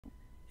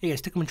Hey guys,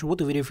 take a minute with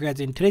the video for you guys.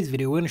 In today's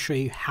video, we're going to show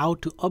you how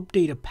to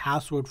update a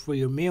password for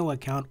your mail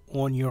account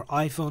on your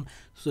iPhone.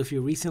 So if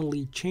you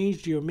recently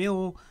changed your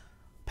mail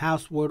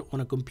password on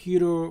a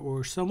computer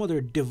or some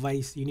other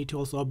device, you need to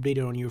also update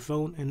it on your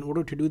phone. In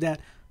order to do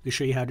that, we'll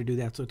show you how to do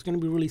that. So it's going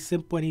to be really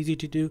simple and easy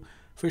to do.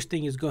 First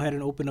thing is go ahead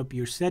and open up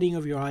your setting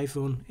of your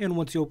iPhone. And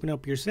once you open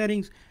up your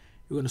settings,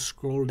 you're going to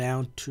scroll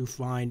down to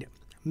find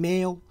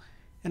mail.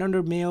 And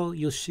under mail,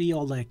 you'll see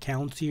all the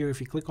accounts here.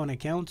 If you click on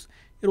accounts,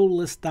 it'll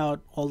list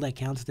out all the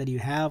accounts that you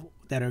have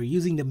that are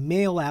using the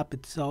mail app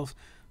itself.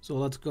 So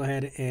let's go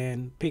ahead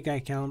and pick an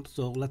account.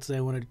 So let's say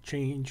I want to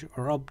change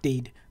or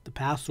update the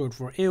password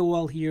for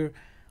AOL here.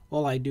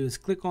 All I do is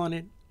click on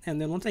it.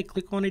 And then once I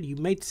click on it, you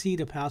might see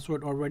the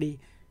password already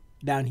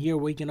down here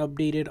where you can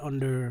update it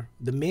under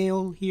the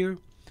mail here.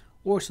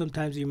 Or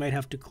sometimes you might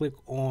have to click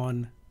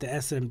on the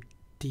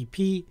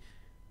SMTP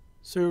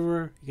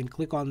server. You can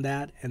click on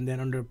that, and then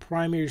under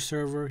primary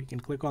server you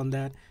can click on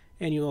that,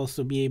 and you'll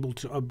also be able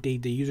to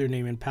update the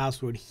username and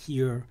password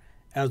here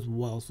as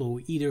well. So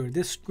either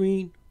this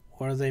screen,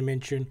 or as I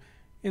mentioned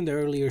in the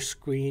earlier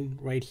screen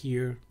right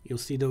here, you'll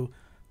see the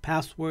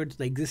passwords,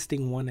 the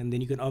existing one, and then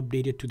you can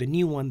update it to the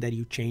new one that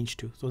you changed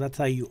to. So that's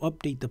how you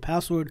update the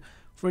password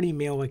for any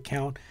mail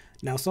account.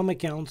 Now some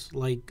accounts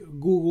like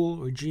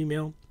Google or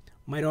Gmail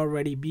might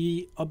already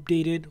be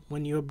updated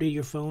when you update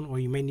your phone, or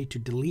you may need to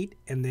delete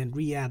and then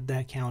re-add the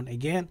account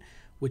again,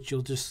 which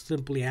you'll just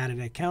simply add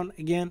an account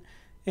again,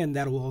 and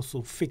that will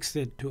also fix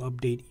it to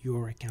update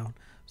your account.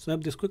 So I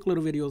hope this quick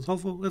little video is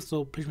helpful. If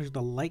so, please make sure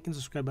to like and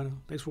subscribe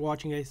button. Thanks for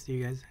watching, guys. See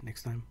you guys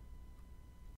next time.